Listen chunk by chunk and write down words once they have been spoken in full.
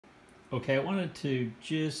Okay, I wanted to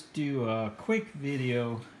just do a quick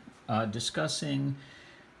video discussing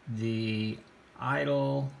the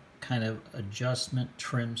idle kind of adjustment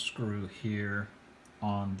trim screw here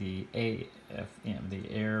on the AFM, the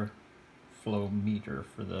airflow meter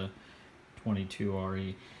for the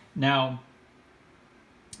 22RE. Now,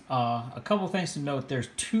 a couple things to note. There's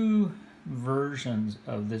two versions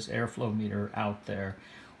of this airflow meter out there.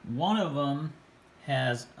 One of them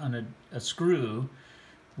has a screw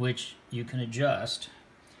which you can adjust.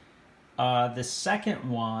 The second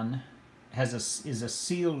one is a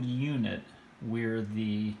sealed unit where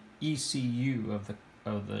the ECU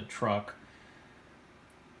of the truck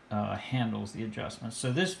handles the adjustment.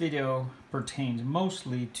 So this video pertains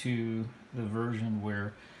mostly to the version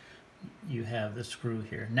where you have the screw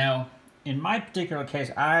here. Now, in my particular case,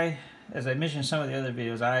 as I mentioned in some of the other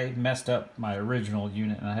videos, I messed up my original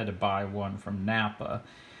unit and I had to buy one from Napa.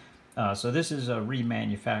 So this is a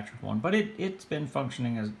remanufactured one, but it's been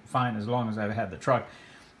functioning fine as long as I've had the truck.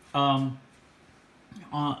 And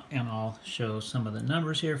I'll show some of the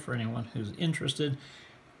numbers here for anyone who's interested.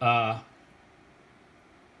 On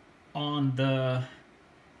the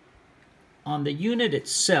unit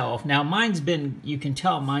itself, now you can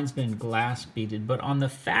tell mine's been glass beaded, but on the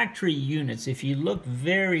factory units, if you look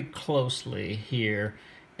very closely here,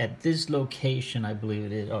 at this location, I believe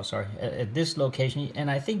it is, at this location, and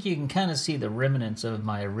I think you can kind of see the remnants of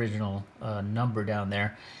my original number down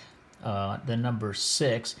there, the number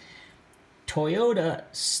 6. Toyota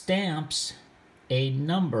stamps a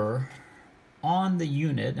number on the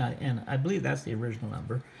unit, and I believe that's the original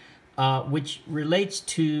number, which relates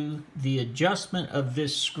to the adjustment of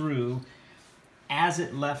this screw as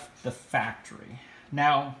it left the factory.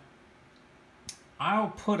 Now, I'll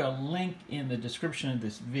put a link in the description of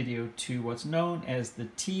this video to what's known as the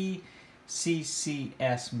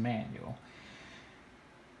TCCS manual.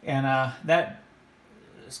 And that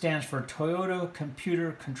stands for Toyota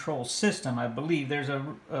Computer Control System, I believe. There's a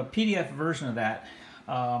PDF version of that.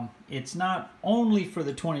 It's not only for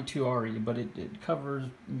the 22RE, but it covers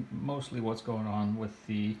mostly what's going on with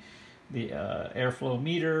the airflow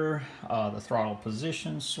meter, the throttle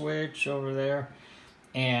position switch over there,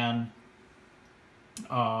 and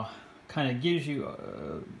kind of gives you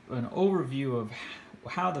an overview of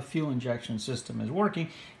how the fuel injection system is working,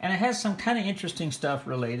 and it has some kind of interesting stuff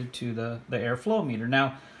related to the airflow meter.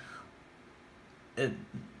 Now,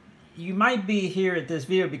 you might be here at this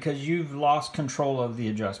video because you've lost control of the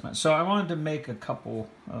adjustment. So I wanted to make a couple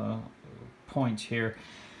points here.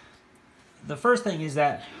 The first thing is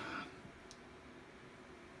that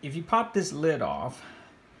if you pop this lid off,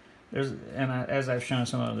 as I've shown in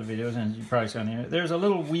some other videos, and you probably saw in here, there's a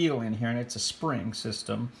little wheel in here, and it's a spring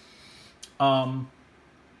system. And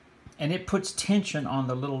it puts tension on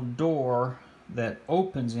the little door that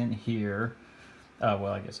opens in here. Well,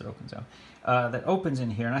 I guess it opens out. That opens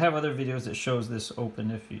in here, and I have other videos that shows this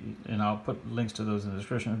open, and I'll put links to those in the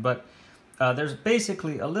description. But there's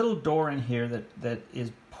basically a little door in here that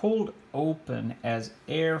is pulled open as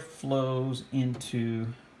air flows into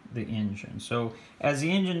the engine. So as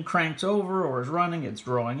the engine cranks over or is running, it's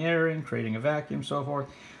drawing air in, creating a vacuum, so forth.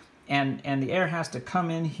 And the air has to come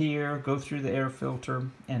in here, go through the air filter,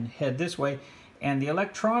 and head this way. And the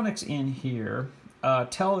electronics in here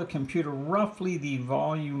tell the computer roughly the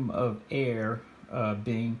volume of air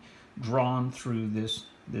being drawn through this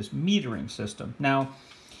metering system. Now,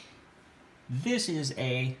 this is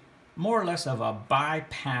more or less of a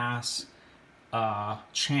bypass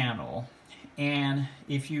channel. And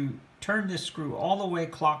if you turn this screw all the way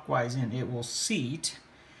clockwise in, it will seat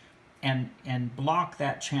and block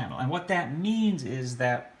that channel. And what that means is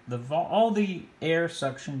that all the air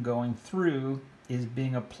suction going through is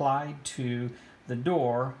being applied to the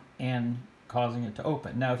door and causing it to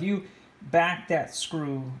open. Now, if you back that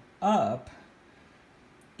screw up,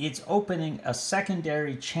 it's opening a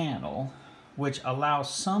secondary channel which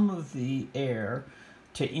allows some of the air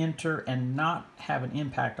to enter and not have an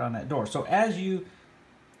impact on that door. So as you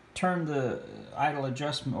turn the idle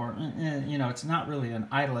adjustment, or it's not really an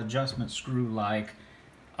idle adjustment screw like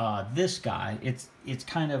this guy. It's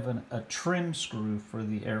kind of a trim screw for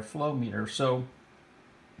the airflow meter. So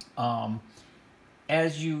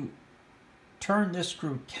as you turn this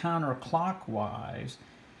screw counterclockwise,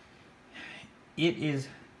 it is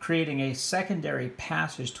creating a secondary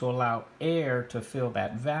passage to allow air to fill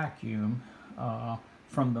that vacuum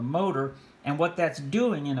from the motor. And what that's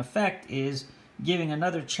doing in effect is giving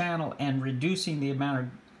another channel and reducing the amount of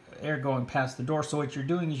air going past the door. So what you're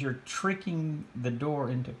doing is you're tricking the door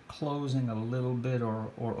into closing a little bit or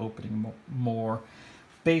opening more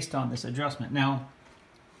based on this adjustment. Now,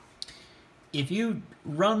 if you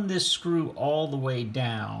run this screw all the way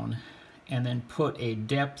down and then put a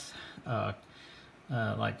depth,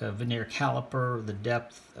 like a vernier caliper, the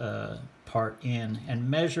depth part in, and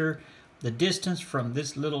measure the distance from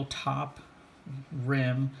this little top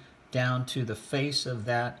rim down to the face of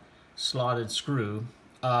that slotted screw,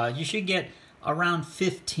 you should get around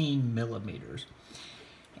 15 millimeters.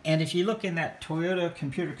 And if you look in that Toyota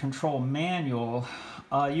computer control manual,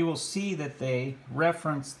 you will see that they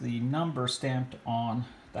reference the number stamped on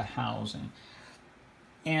the housing.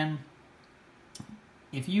 And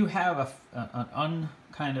if you have an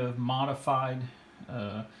kind of modified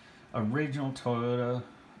original Toyota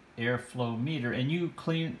airflow meter and you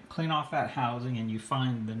clean off that housing and you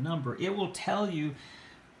find the number, it will tell you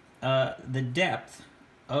the depth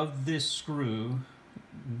of this screw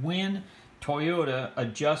when Toyota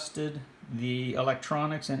adjusted the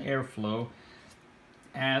electronics and airflow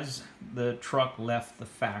as the truck left the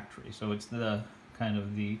factory. So it's the kind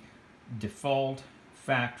of the default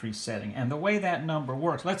factory setting. And the way that number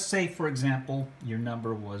works, let's say for example your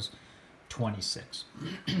number was 26.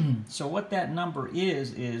 So what that number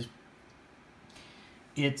is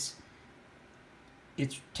it's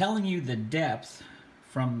telling you the depth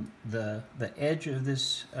from the edge of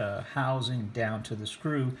this housing down to the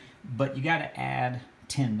screw, but you got to add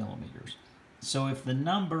 10 millimeters. So if the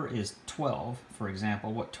number is 12, for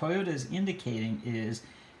example, what Toyota is indicating is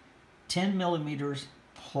 10 millimeters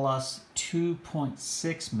plus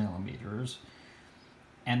 2.6 millimeters,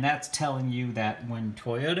 and that's telling you that when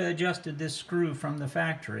Toyota adjusted this screw from the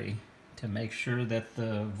factory to make sure that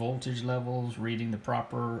the voltage levels reading the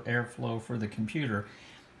proper airflow for the computer,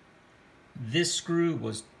 this screw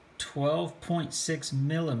was 12.6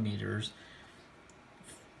 millimeters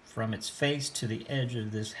from its face to the edge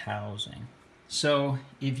of this housing. So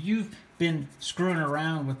if you've been screwing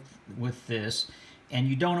around with this and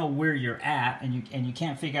you don't know where you're at and you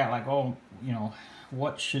can't figure out like, oh, you know,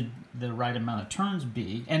 what should the right amount of turns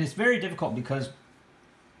be, and it's very difficult because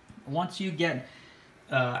once you get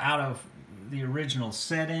out of the original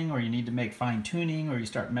setting, or you need to make fine tuning, or you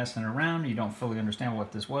start messing around, you don't fully understand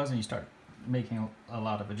what this was, and you start making a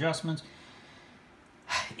lot of adjustments,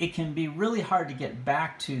 it can be really hard to get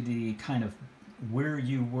back to the kind of where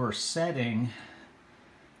you were setting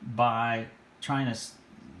by trying to,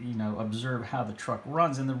 you know, observe how the truck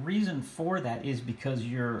runs. And the reason for that is because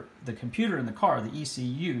the computer in the car, the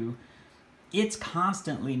ECU, it's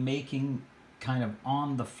constantly making kind of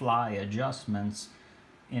on-the-fly adjustments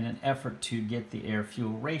in an effort to get the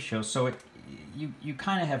air-fuel ratio. So you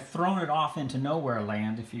kind of have thrown it off into nowhere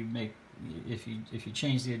land if you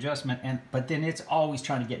change the adjustment, but then it's always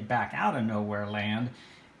trying to get back out of nowhere land,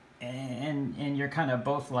 and you're kind of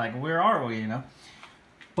both like, where are we, you know?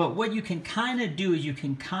 But what you can kind of do is you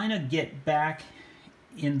can kind of get back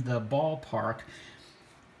in the ballpark.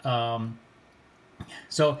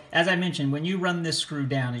 So as I mentioned, when you run this screw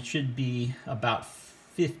down, it should be about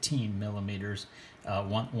 15 millimeters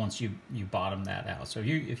once you bottom that out. So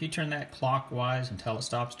if you turn that clockwise until it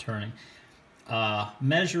stops turning,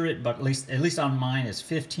 measure it, but at least on mine is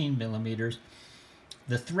 15 millimeters.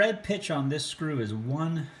 The thread pitch on this screw is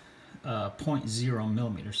 1.0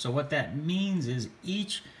 millimeters. So what that means is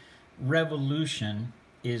each revolution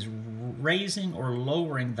is raising or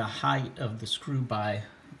lowering the height of the screw by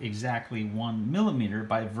exactly 1 millimeter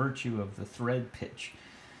by virtue of the thread pitch.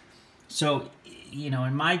 So, you know,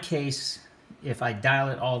 in my case, if I dial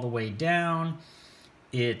it all the way down,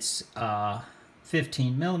 it's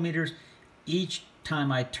 15 millimeters. Each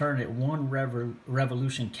time I turn it one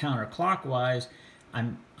revolution counterclockwise,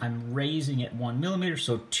 I'm raising it 1 millimeter,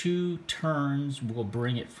 so 2 turns will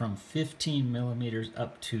bring it from 15 millimeters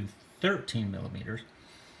up to 13 millimeters.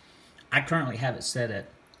 I currently have it set at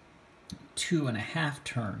 2.5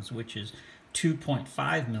 turns, which is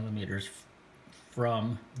 2.5 millimeters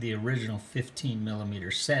from the original 15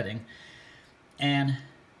 millimeter setting. And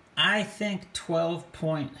I think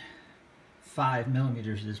 12.5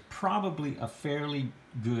 millimeters is probably a fairly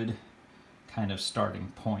good kind of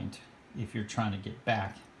starting point if you're trying to get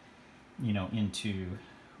back, you know, into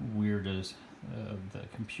where does the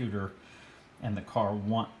computer and the car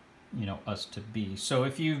want, you know, us to be. So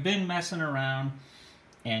if you've been messing around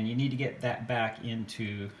and you need to get that back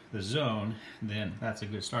into the zone, then that's a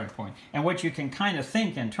good starting point. And what you can kind of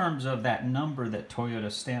think in terms of that number that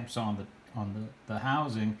Toyota stamps on the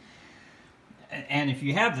housing, and if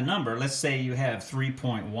you have the number, let's say you have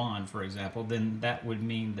 3.1, for example, then that would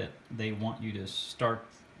mean that they want you to start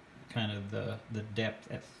kind of the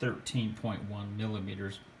depth at 13.1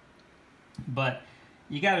 millimeters. But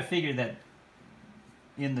you got to figure that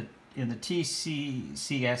in the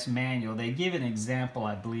TCCS manual, they give an example,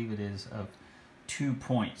 I believe it is, of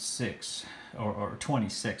 22.6 or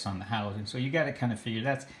 26 on the housing. So you got to kind of figure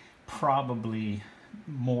that's probably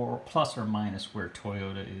more plus or minus where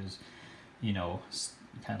Toyota is, you know,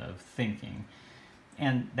 kind of thinking.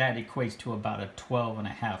 And that equates to about a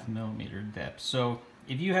 12.5 millimeter depth. So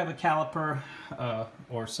if you have a caliper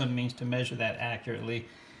or some means to measure that accurately,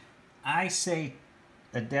 I say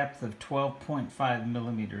a depth of 12.5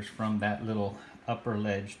 millimeters from that little upper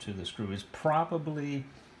ledge to the screw is probably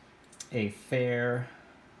a fair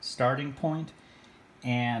starting point,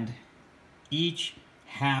 and each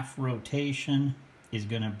half rotation is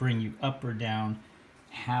going to bring you up or down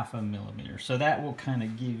 0.5 millimeter. So that will kind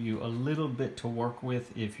of give you a little bit to work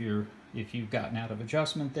with if you've gotten out of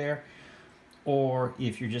adjustment there, or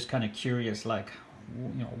if you're just kind of curious, like,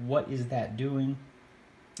 you know, what is that doing?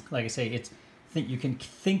 Like I say, you can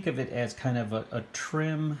think of it as kind of a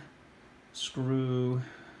trim screw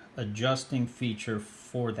adjusting feature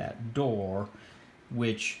for that door,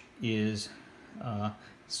 which is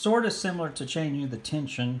sort of similar to changing the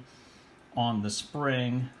tension on the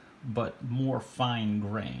spring, but more fine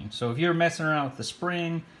grain. So if you're messing around with the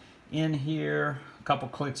spring in here, a couple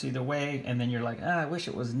clicks either way, and then you're like, I wish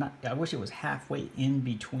it was halfway in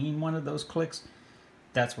between one of those clicks,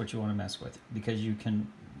 that's what you want to mess with, because you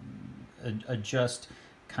can adjust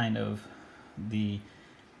kind of the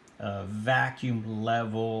vacuum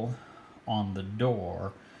level on the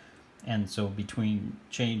door. And so between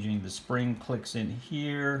changing the spring clicks in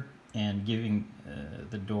here and giving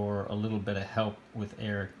the door a little bit of help with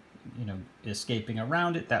air, you know, escaping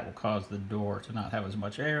around it, that will cause the door to not have as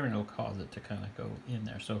much air, and it'll cause it to kind of go in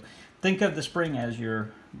there. So think of the spring as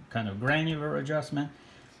your kind of granular adjustment,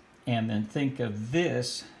 and then think of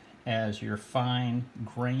this as your fine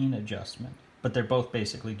grain adjustment. But they're both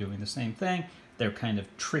basically doing the same thing. They're kind of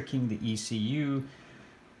tricking the ECU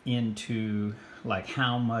into, like,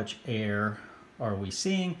 how much air are we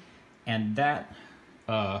seeing, and that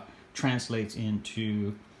translates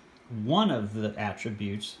into one of the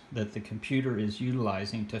attributes that the computer is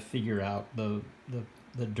utilizing to figure out the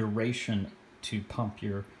duration to pump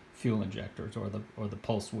your fuel injectors, or the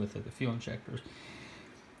pulse width of the fuel injectors,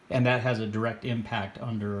 and that has a direct impact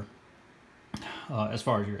under as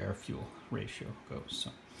far as your air fuel ratio goes. So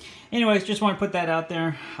anyways, just want to put that out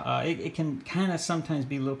there. It can kind of sometimes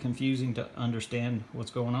be a little confusing to understand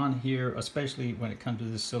what's going on here, especially when it comes to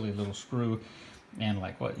this silly little screw, and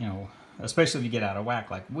like, what, you know, especially if you get out of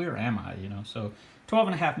whack, like, where am I, you know? So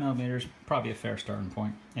 12.5 millimeters, probably a fair starting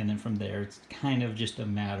point. And then from there, it's kind of just a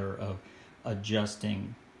matter of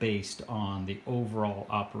adjusting based on the overall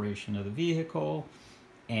operation of the vehicle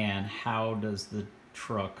and how does the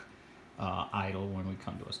truck idle when we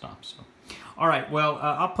come to a stop. So, all right, well,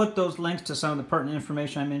 I'll put those links to some of the pertinent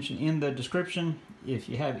information I mentioned in the description. If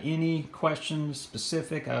you have any questions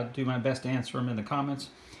specific, I'll do my best to answer them in the comments.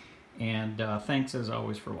 And thanks, as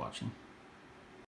always, for watching.